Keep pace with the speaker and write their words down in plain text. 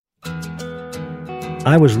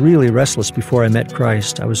I was really restless before I met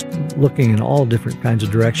Christ. I was looking in all different kinds of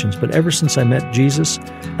directions. But ever since I met Jesus,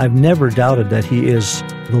 I've never doubted that He is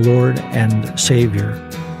the Lord and Savior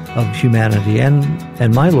of humanity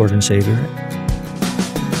and my Lord and Savior.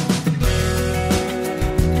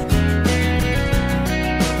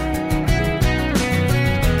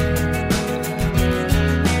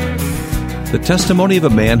 The testimony of a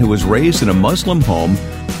man who was raised in a Muslim home,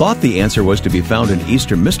 thought the answer was to be found in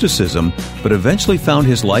Eastern mysticism, but eventually found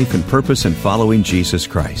his life and purpose in following Jesus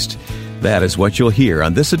Christ. That is what you'll hear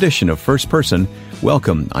on this edition of First Person.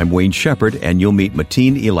 Welcome, I'm Wayne Shepherd, and you'll meet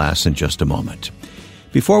Mateen Elass in just a moment.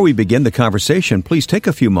 Before we begin the conversation, please take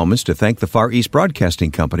a few moments to thank the Far East Broadcasting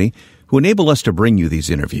Company, who enable us to bring you these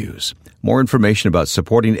interviews. More information about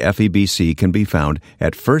supporting FEBC can be found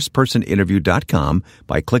at firstpersoninterview.com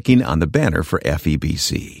by clicking on the banner for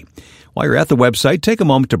FEBC. While you're at the website, take a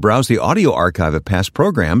moment to browse the audio archive of past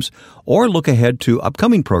programs or look ahead to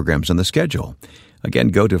upcoming programs on the schedule. Again,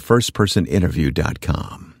 go to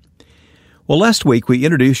firstpersoninterview.com. Well, last week we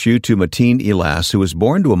introduced you to Mateen Elass, who was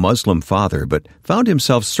born to a Muslim father but found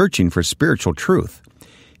himself searching for spiritual truth.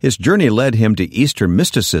 His journey led him to Eastern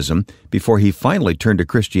mysticism before he finally turned to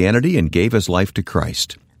Christianity and gave his life to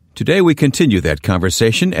Christ. Today we continue that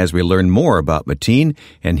conversation as we learn more about Mateen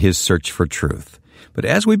and his search for truth. But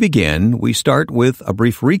as we begin, we start with a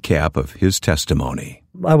brief recap of his testimony.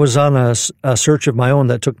 I was on a search of my own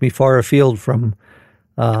that took me far afield from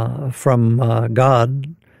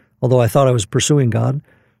God, although I thought I was pursuing God.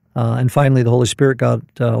 And finally, the Holy Spirit got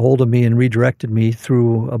hold of me and redirected me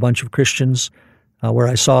through a bunch of Christians where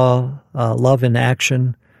I saw love in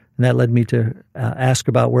action, and that led me to ask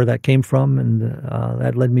about where that came from, and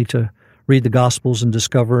that led me to read the Gospels and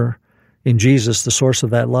discover in Jesus the source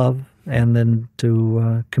of that love, and then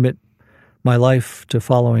to commit my life to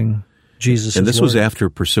following Jesus. And this was after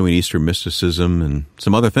pursuing Eastern mysticism and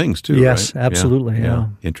some other things too, yes, right? Absolutely, yeah.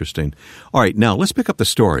 Interesting. All right, now let's pick up the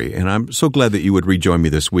story, and I'm so glad that you would rejoin me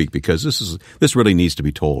this week because this really needs to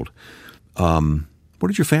be told. What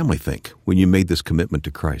did your family think when you made this commitment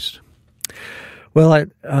to Christ? Well,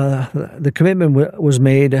 the commitment was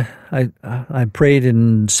made. I prayed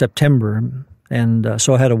in September, and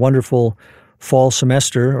so I had a wonderful fall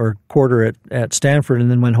semester or quarter at Stanford,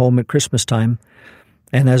 and then went home at Christmas time.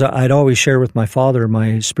 And as I'd always share with my father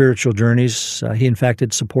my spiritual journeys, he in fact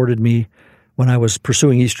had supported me when I was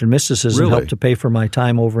pursuing Eastern mysticism, Really? helped to pay for my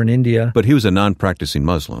time over in India. But he was a non-practicing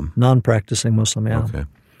Muslim. Non-practicing Muslim, yeah. Okay.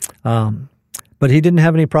 But he didn't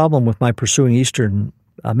have any problem with my pursuing Eastern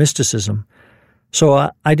mysticism.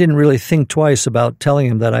 So I didn't really think twice about telling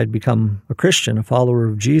him that I'd become a Christian, a follower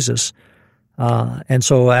of Jesus. And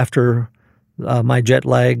so after my jet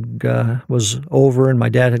lag was over and my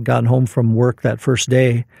dad had gotten home from work that first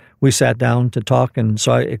day, we sat down to talk. And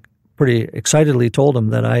so I pretty excitedly told him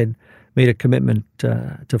that I had made a commitment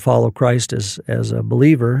to follow Christ as a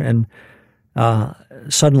believer. And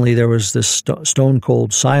suddenly there was this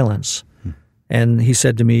stone-cold silence. And he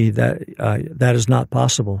said to me that that is not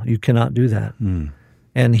possible. You cannot do that.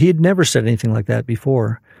 And he had never said anything like that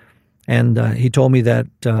before. And he told me that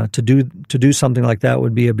to do something like that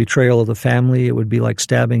would be a betrayal of the family. It would be like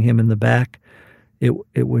stabbing him in the back. It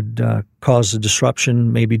would cause a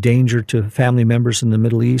disruption, maybe danger to family members in the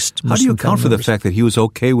Middle East. How do you account for the fact that he was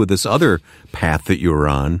okay with this other path that you were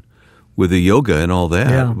on, with the yoga and all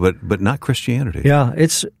that, but not Christianity? Yeah,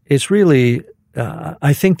 it's really.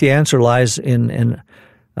 I think the answer lies in an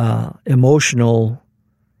emotional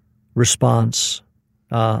response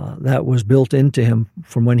that was built into him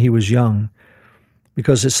from when he was young,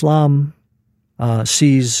 because Islam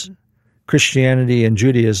sees Christianity and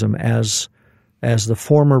Judaism as the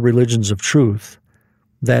former religions of truth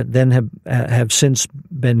that then have since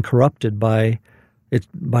been corrupted by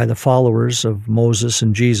the followers of Moses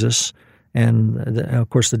and Jesus, and of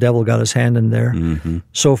course the devil got his hand in there. Mm-hmm.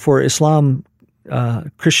 So for Islam,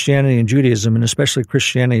 Christianity and Judaism, and especially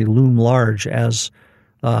Christianity, loom large as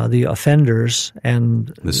the offenders and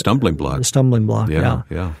the stumbling block. The stumbling block,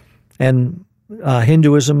 yeah. And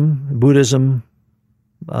Hinduism, Buddhism.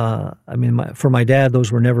 For my dad,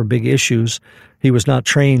 those were never big issues. He was not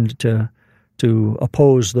trained to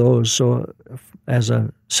oppose those. So, as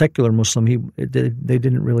a secular Muslim, they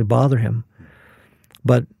didn't really bother him.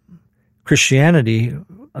 But Christianity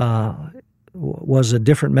was a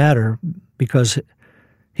different matter, because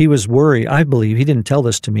he was worried. I believe he didn't tell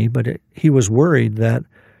this to me, but he was worried that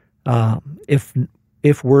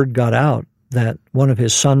if word got out that one of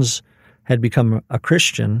his sons had become a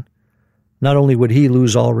Christian, not only would he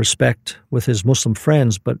lose all respect with his Muslim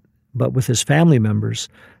friends, but with his family members,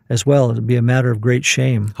 as well. It would be a matter of great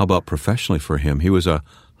shame. How about professionally for him? He was a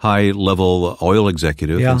high-level oil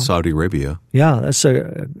executive in Saudi Arabia. Yeah, that's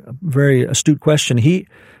a very astute question.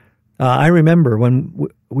 I remember when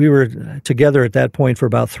we were together at that point for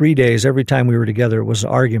about 3 days. Every time we were together, it was an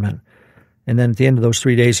argument. And then at the end of those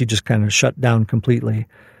 3 days, he just kind of shut down completely.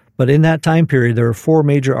 But in that time period, there were 4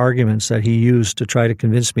 major arguments that he used to try to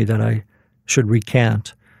convince me that I should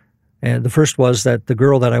recant. And the first was that the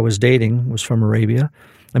girl that I was dating was from Arabia.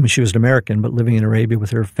 I mean, she was an American, but living in Arabia with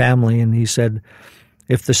her family. And he said,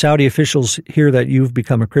 if the Saudi officials hear that you've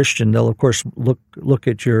become a Christian, they'll, of course, look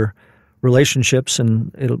at your relationships,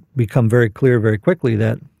 and it'll become very clear very quickly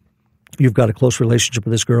that you've got a close relationship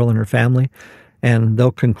with this girl and her family, and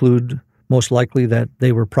they'll conclude most likely that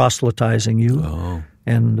they were proselytizing you. Oh.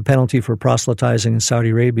 And the penalty for proselytizing in Saudi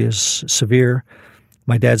Arabia is severe.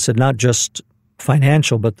 My dad said not just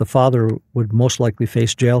financial, but the father would most likely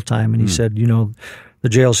face jail time. And he said, the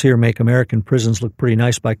jails here make American prisons look pretty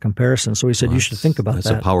nice by comparison. So he said, you should think about that.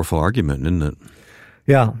 That's a powerful argument, isn't it?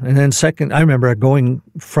 Yeah. And then second, I remember going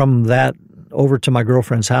from that over to my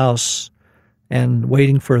girlfriend's house and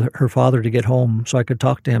waiting for her father to get home so I could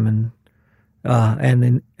talk to him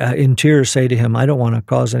and in tears say to him, I don't want to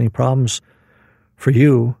cause any problems for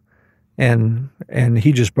you. And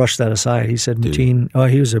he just brushed that aside. He said, Mateen,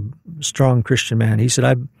 he was a strong Christian man. He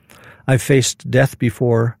said, I've faced death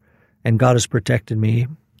before and God has protected me.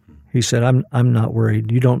 He said, I'm not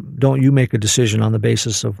worried. You don't you make a decision on the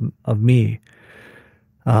basis of me.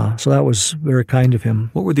 So that was very kind of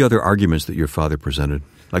him. What were the other arguments that your father presented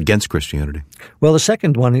against Christianity? Well, the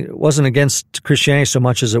second one wasn't against Christianity so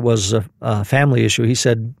much as it was a family issue. He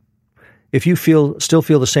said, if you still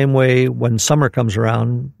feel the same way when summer comes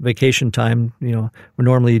around, vacation time, where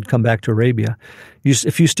normally you'd come back to Arabia,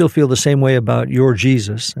 if you still feel the same way about your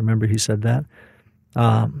Jesus, I remember he said that,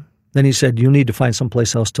 then he said, you'll need to find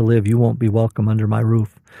someplace else to live. You won't be welcome under my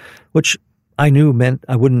roof, which I knew meant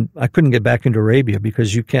I couldn't get back into Arabia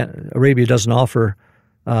because Arabia doesn't offer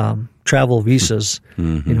travel visas,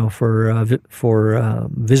 for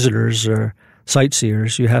visitors or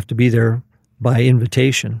sightseers. You have to be there by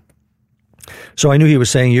invitation. So I knew he was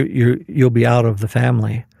saying you'll be out of the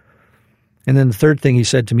family. And then the third thing he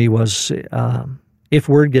said to me was, if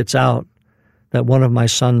word gets out that one of my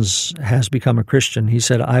sons has become a Christian, he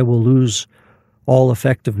said, I will lose all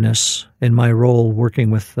effectiveness in my role working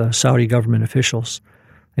with Saudi government officials.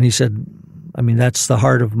 And he said, that's the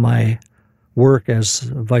heart of my work as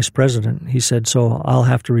vice president. He said, so I'll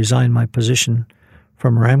have to resign my position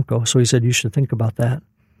from Aramco. So he said, you should think about that.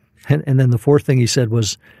 And then the fourth thing he said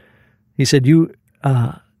was, you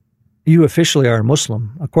officially are a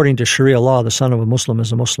Muslim. According to Sharia law, the son of a Muslim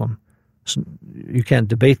is a Muslim. So you can't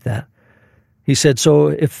debate that. He said, so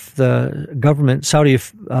if the government, Saudi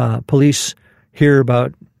police hear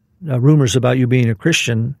about rumors about you being a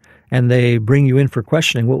Christian and they bring you in for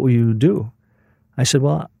questioning, what will you do? I said,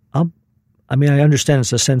 well, I understand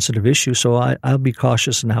it's a sensitive issue, so I'll be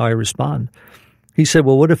cautious in how I respond. He said,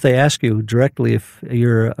 well, what if they ask you directly if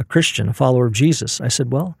you're a Christian, a follower of Jesus? I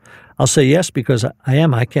said, well, I'll say yes because I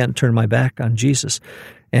am. I can't turn my back on Jesus.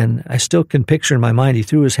 And I still can picture in my mind, he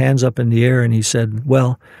threw his hands up in the air and he said,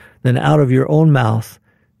 well, then out of your own mouth,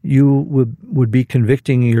 you would be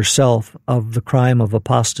convicting yourself of the crime of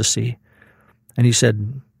apostasy. And he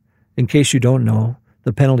said, in case you don't know,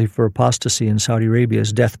 the penalty for apostasy in Saudi Arabia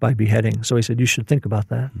is death by beheading. So he said, you should think about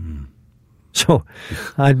that. Mm. So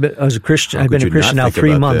I was a Christian. I've been a Christian now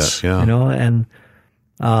 3 months, and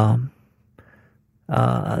the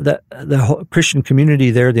whole Christian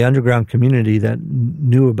community there, the underground community that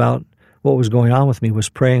knew about what was going on with me was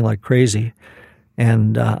praying like crazy.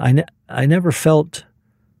 And I never felt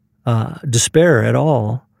despair at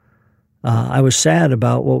all. I was sad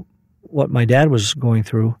about what my dad was going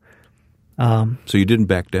through. So you didn't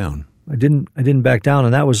back down? I didn't back down,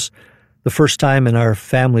 and that was the first time in our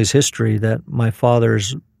family's history that my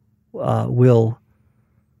father's will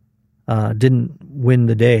didn't win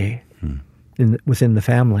the day within the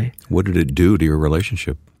family. What did it do to your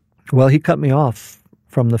relationship? Well, he cut me off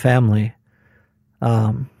from the family.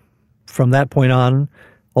 From that point on,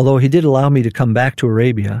 although he did allow me to come back to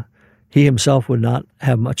Arabia, he himself would not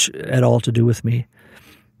have much at all to do with me.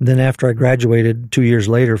 And then after I graduated 2 years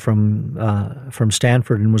later from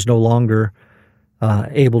Stanford and was no longer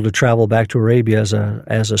able to travel back to Arabia as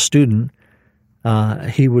a student,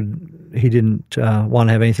 he didn't want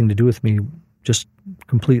to have anything to do with me. Just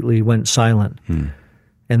completely went silent,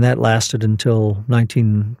 and that lasted until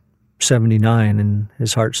 1979. And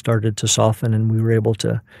his heart started to soften, and we were able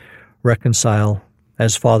to reconcile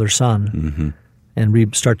as father-son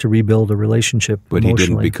and start to rebuild a relationship. But emotionally. He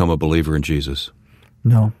didn't become a believer in Jesus.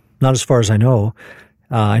 No. not as far as I know.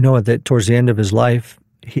 I know that towards the end of his life,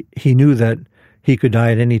 he knew that he could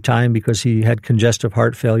die at any time because he had congestive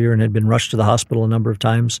heart failure and had been rushed to the hospital a number of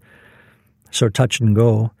times, so touch and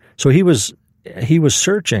go. So he was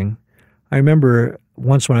searching. I remember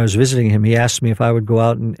once when I was visiting him, he asked me if I would go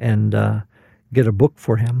out and get a book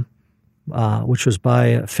for him, which was by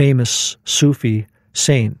a famous Sufi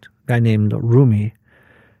saint, a guy named Rumi.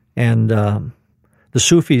 And the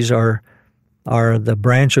Sufis are the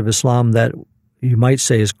branch of Islam that you might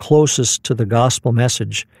say is closest to the gospel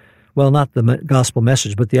message. Well, not the gospel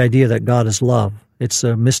message, but the idea that God is love. It's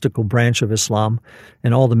a mystical branch of Islam,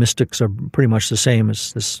 and all the mystics are pretty much the same.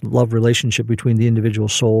 It's this love relationship between the individual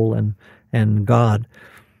soul and God.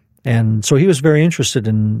 And so he was very interested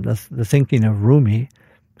in the thinking of Rumi.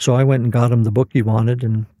 So I went and got him the book he wanted,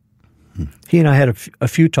 and he and I had a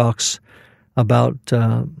few talks about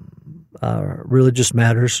religious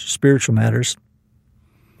matters, spiritual matters.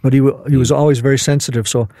 But he was always very sensitive,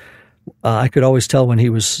 so I could always tell when he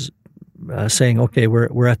was saying, okay,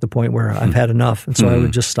 we're at the point where I've had enough, and so I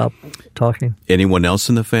would just stop talking. Anyone else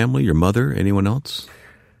in the family? Your mother? Anyone else?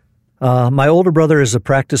 My older brother is a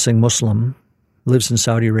practicing Muslim, lives in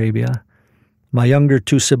Saudi Arabia. My younger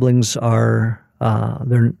two siblings are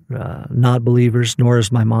they're not believers, nor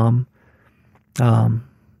is my mom. My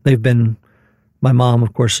mom,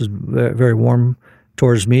 of course, is very, very warm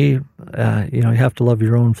towards me. You have to love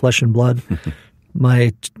your own flesh and blood.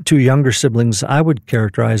 My two younger siblings, I would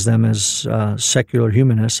characterize them as secular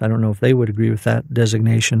humanists. I don't know if they would agree with that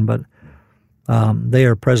designation, but they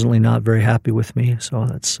are presently not very happy with me, so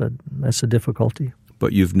that's a difficulty.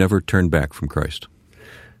 But you've never turned back from Christ?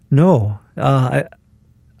 No.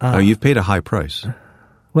 You've paid a high price.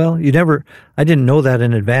 Well, I didn't know that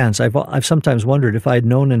in advance. I've sometimes wondered if I'd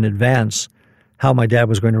known in advance how my dad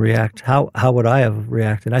was going to react, how would I have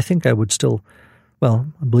reacted? I think I would still,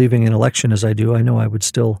 believing in election as I do, I know I would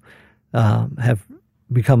still have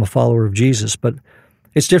become a follower of Jesus. But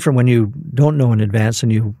it's different when you don't know in advance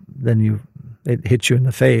and it hits you in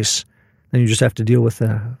the face. Then you just have to deal with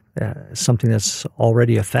something that's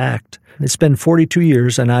already a fact. It's been 42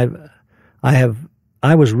 years, and I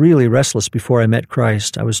was really restless before I met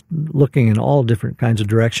Christ. I was looking in all different kinds of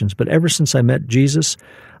directions. But ever since I met Jesus,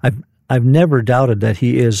 I've never doubted that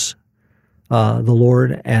he is the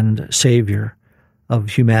Lord and Savior of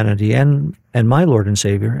humanity and my Lord and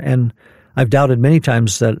Savior. And I've doubted many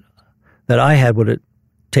times that I had what it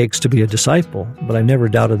takes to be a disciple, but I've never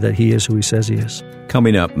doubted that he is who he says he is.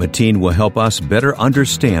 Coming up, Mateen will help us better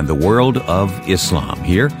understand the world of Islam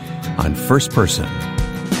here on First Person.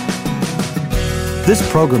 This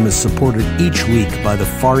program is supported each week by the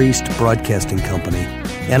Far East Broadcasting Company,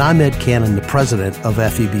 and I'm Ed Cannon, the president of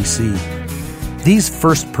FEBC. These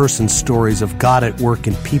first-person stories of God at work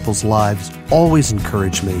in people's lives always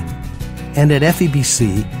encourage me. And at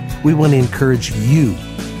FEBC, we want to encourage you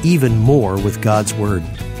even more with God's Word.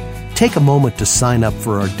 Take a moment to sign up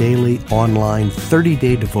for our daily online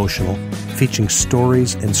 30-day devotional featuring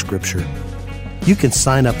stories and Scripture. You can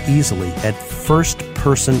sign up easily at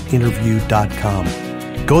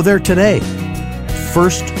firstpersoninterview.com. Go there today,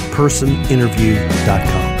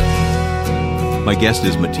 firstpersoninterview.com. My guest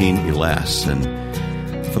is Mateen Elass, and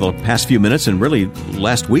for the past few minutes, and really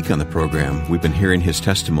last week on the program, we've been hearing his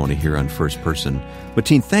testimony here on First Person.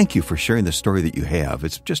 Mateen, thank you for sharing the story that you have.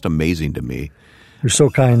 It's just amazing to me. You're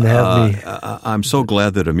so kind to have me. I'm so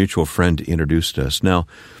glad that a mutual friend introduced us. Now,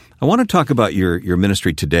 I want to talk about your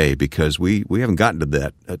ministry today because we haven't gotten to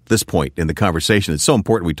that at this point in the conversation. It's so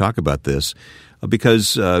important we talk about this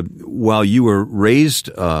because while you were raised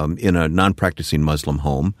in a non-practicing Muslim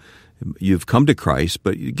home, you've come to Christ,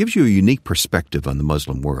 but it gives you a unique perspective on the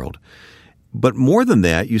Muslim world. But more than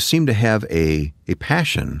that, you seem to have a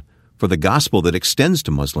passion for the gospel that extends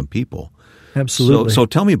to Muslim people. Absolutely. So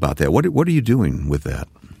tell me about that. What are you doing with that?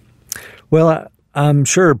 Well, I'm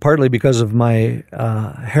sure partly because of my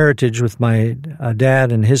heritage with my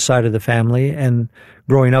dad and his side of the family, and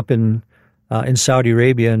growing up in Saudi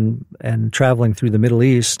Arabia and traveling through the Middle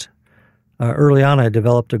East. Early on, I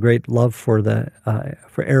developed a great love for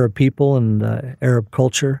Arab people and Arab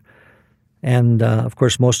culture, and of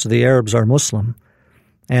course, most of the Arabs are Muslim,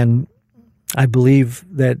 and I believe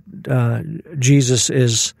that Jesus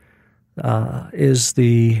is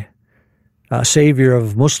the savior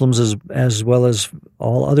of Muslims as well as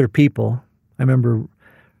all other people. I remember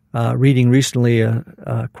reading recently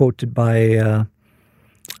quoted by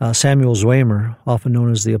Samuel Zwemer, often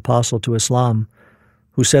known as the Apostle to Islam,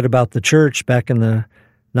 who said about the church back in the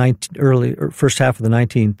first half of the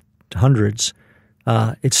 1900s,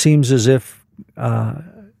 it seems as if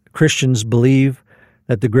Christians believe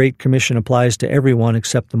that the Great Commission applies to everyone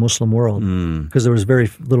except the Muslim world, because there was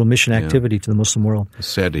very little mission activity to the Muslim world. It's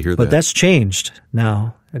sad to hear that. But that's changed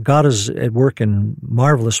now. God is at work in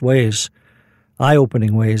marvelous ways,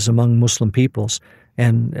 eye-opening ways among Muslim peoples.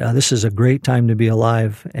 And this is a great time to be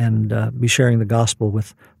alive and be sharing the gospel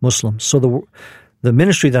with Muslims. So the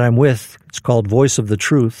ministry that I'm with, it's called Voice of the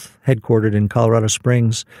Truth, headquartered in Colorado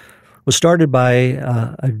Springs, was started by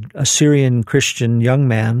a Syrian Christian young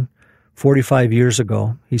man 45 years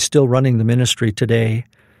ago. He's still running the ministry today.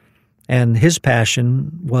 And his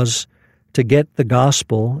passion was to get the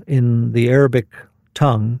gospel in the Arabic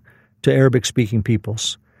tongue to Arabic-speaking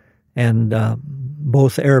peoples. And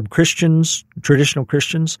both Arab Christians, traditional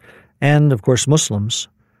Christians, and, of course, Muslims,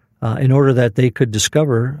 in order that they could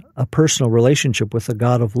discover a personal relationship with the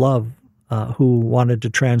God of love who wanted to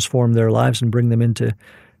transform their lives and bring them into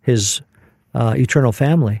His eternal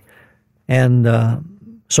family. And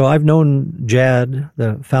so I've known Jad,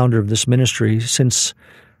 the founder of this ministry, since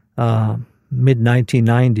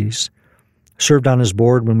mid-1990s, served on his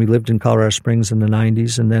board when we lived in Colorado Springs in the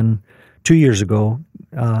 90s, and then 2 years ago,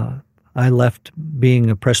 I left being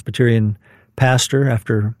a Presbyterian pastor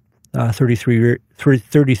after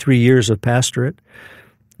 33 years of pastorate,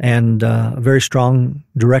 and a very strong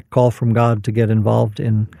direct call from God to get involved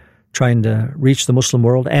in trying to reach the Muslim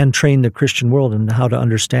world and train the Christian world in how to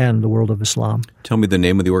understand the world of Islam. Tell me the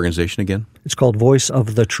name of the organization again. It's called Voice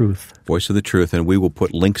of the Truth. Voice of the Truth, and we will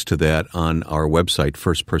put links to that on our website,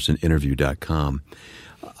 firstpersoninterview.com.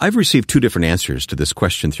 I've received two different answers to this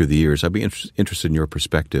question through the years. I'd be interested in your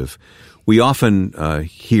perspective. We often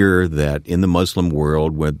hear that in the Muslim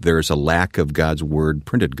world, where there's a lack of God's Word,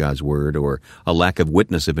 printed God's Word, or a lack of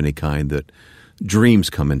witness of any kind, that dreams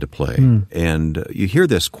come into play. And you hear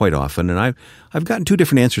this quite often, and I've gotten two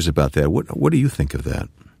different answers about that. What do you think of that?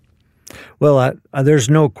 Well, there's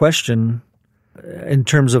no question in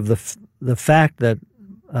terms of the fact that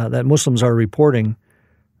that Muslims are reporting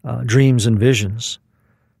dreams and visions,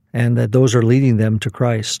 and that those are leading them to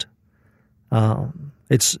Christ.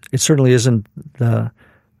 It certainly isn't the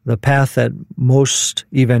path that most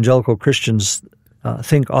evangelical Christians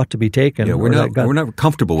think ought to be taken. Yeah, we're not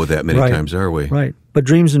comfortable with that many times, are we? Right. But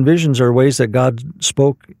dreams and visions are ways that God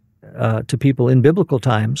spoke to people in biblical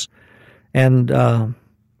times, and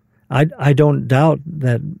I don't doubt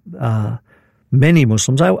that many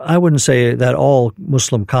Muslims, I wouldn't say that all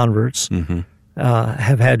Muslim converts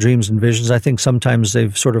have had dreams and visions. I think sometimes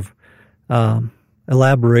they've sort of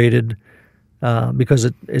elaborated because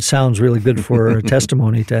it sounds really good for a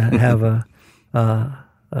testimony to have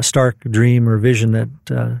a stark dream or vision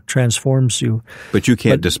that transforms you. But you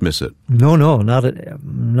can't dismiss it. No,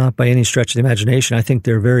 not by any stretch of the imagination. I think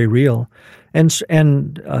they're very real.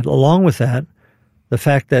 And along with that, the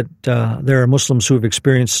fact that there are Muslims who have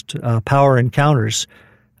experienced power encounters,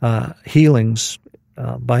 healings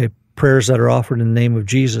by prayers that are offered in the name of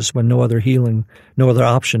Jesus when no other healing, no other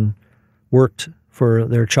option worked for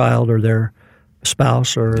their child or their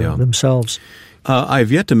spouse or themselves.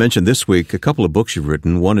 I've yet to mention this week a couple of books you've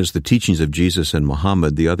written. One is The Teachings of Jesus and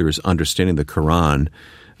Muhammad. The other is Understanding the Quran.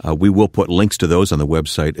 We will put links to those on the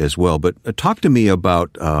website as well. But talk to me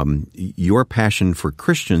about your passion for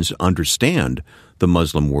Christians to understand the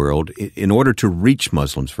Muslim world in order to reach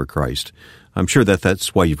Muslims for Christ. I'm sure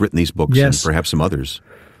that's why you've written these books and perhaps some others.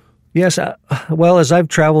 Yes. Well, as I've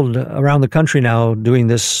traveled around the country now doing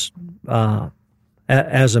this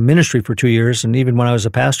as a ministry for 2 years, and even when I was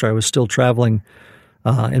a pastor, I was still traveling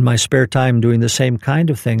in my spare time doing the same kind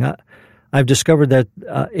of thing. I've discovered that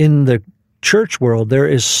in the church world, there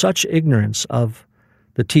is such ignorance of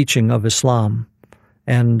the teaching of Islam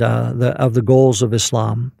and of the goals of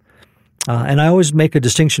Islam. And I always make a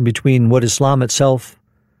distinction between what Islam itself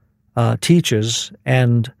teaches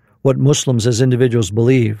and what Muslims as individuals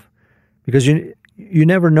believe, because you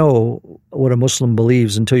never know what a Muslim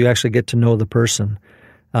believes until you actually get to know the person.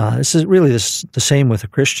 This is really the same with a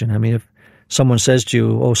Christian. I mean, if someone says to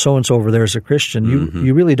you, "Oh, so-and-so over there is a Christian,"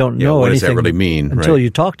 you really don't know what anything does that really mean, until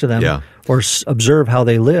you talk to them or observe how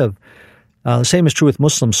they live. The same is true with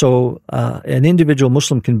Muslims. So an individual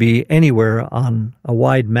Muslim can be anywhere on a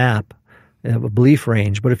wide map of a belief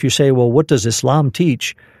range. But if you say, well, what does Islam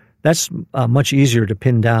teach? That's much easier to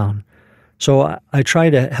pin down. So I try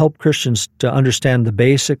to help Christians to understand the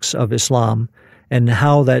basics of Islam and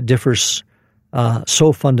how that differs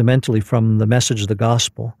so fundamentally from the message of the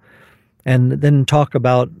gospel, and then talk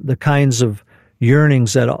about the kinds of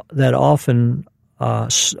yearnings that often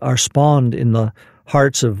are spawned in the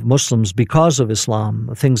hearts of Muslims because of Islam,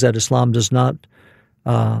 things that Islam does not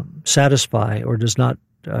satisfy or does not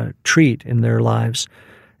treat in their lives,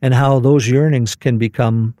 and how those yearnings can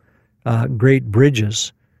become great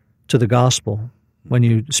bridges to the gospel when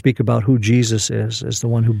you speak about who Jesus is as the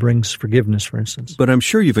one who brings forgiveness, for instance. But I'm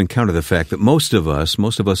sure you've encountered the fact that most of us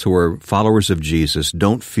who are followers of Jesus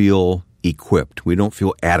don't feel equipped. We don't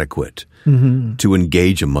feel adequate to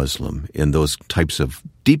engage a Muslim in those types of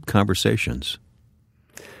deep conversations.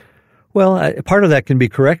 Well, part of that can be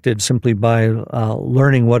corrected simply by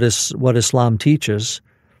learning what Islam teaches.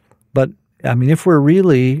 But, I mean, if we're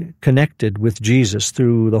really connected with Jesus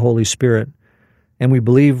through the Holy Spirit, and we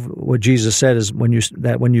believe what Jesus said is when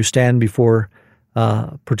you stand before,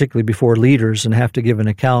 particularly before leaders and have to give an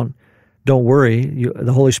account, don't worry,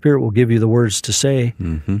 the Holy Spirit will give you the words to say.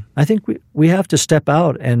 Mm-hmm. I think we have to step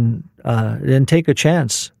out and take a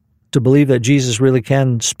chance to believe that Jesus really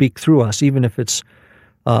can speak through us, even if it's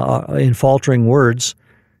in faltering words.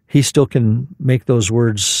 He still can make those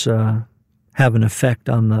words have an effect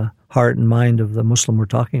on the heart and mind of the Muslim we're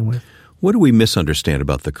talking with. What do we misunderstand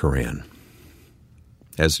about the Quran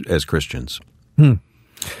as Christians? Well,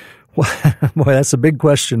 boy, that's a big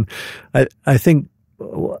question. I think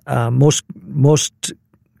most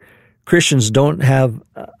Christians don't have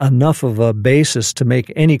enough of a basis to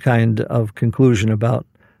make any kind of conclusion about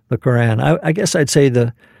the Quran. I guess I'd say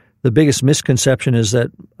the biggest misconception is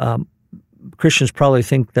that Christians probably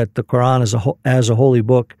think that the Quran as a holy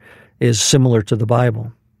book is similar to the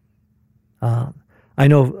Bible. I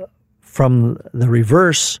know from the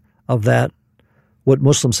reverse of that, what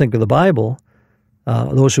Muslims think of the Bible,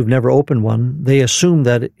 those who've never opened one, they assume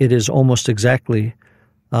that it is almost exactly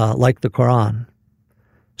like the Quran.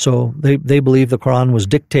 So they believe the Quran was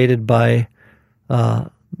dictated by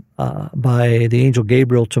the angel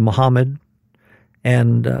Gabriel to Muhammad,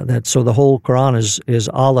 and so the whole Quran is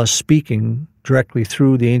Allah speaking directly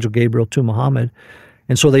through the angel Gabriel to Muhammad.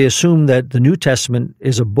 And so they assume that the New Testament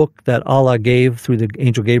is a book that Allah gave through the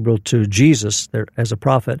angel Gabriel to Jesus as a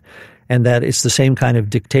prophet, and that it's the same kind of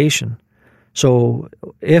dictation. So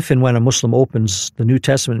if and when a Muslim opens the New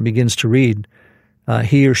Testament and begins to read,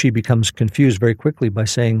 he or she becomes confused very quickly by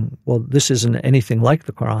saying, well, this isn't anything like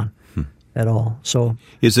the Quran at all. So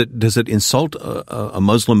does it insult a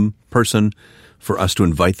Muslim person for us to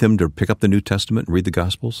invite them to pick up the New Testament and read the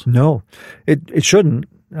Gospels? No, it shouldn't.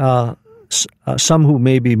 Some who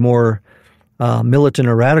may be more militant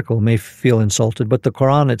or radical may feel insulted, but the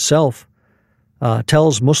Quran itself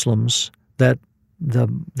tells Muslims that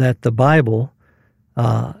the Bible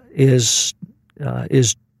is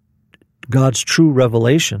God's true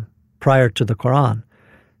revelation prior to the Quran,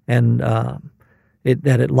 and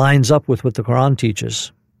that it lines up with what the Quran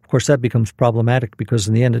teaches. Of course, that becomes problematic because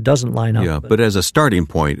in the end it doesn't line up. Yeah, but as a starting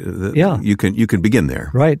point, you can begin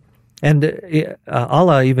there. Right. And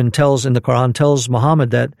Allah even tells Muhammad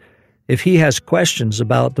that if he has questions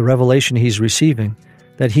about the revelation he's receiving,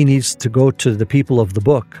 that he needs to go to the people of the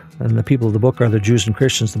book. And the people of the book are the Jews and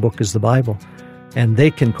Christians. The book is the Bible. And they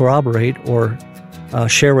can corroborate or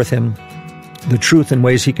share with him the truth in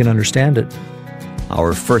ways he can understand it.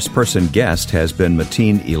 Our first-person guest has been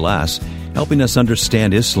Mateen Elass, helping us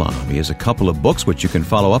understand Islam. He has a couple of books which you can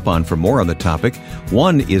follow up on for more on the topic.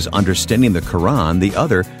 One is Understanding the Quran, the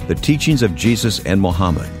other, The Teachings of Jesus and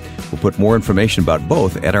Muhammad. We'll put more information about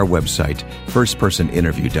both at our website,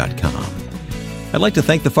 firstpersoninterview.com. I'd like to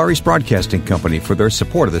thank the Far East Broadcasting Company for their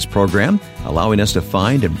support of this program, allowing us to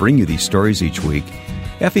find and bring you these stories each week.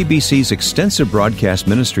 FEBC's extensive broadcast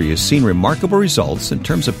ministry has seen remarkable results in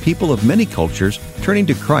terms of people of many cultures turning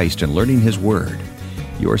to Christ and learning His Word.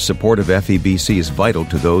 Your support of FEBC is vital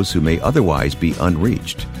to those who may otherwise be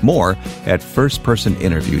unreached. More at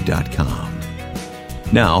firstpersoninterview.com.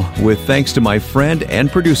 Now, with thanks to my friend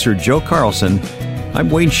and producer Joe Carlson,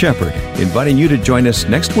 I'm Wayne Shepherd, inviting you to join us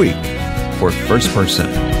next week for First Person.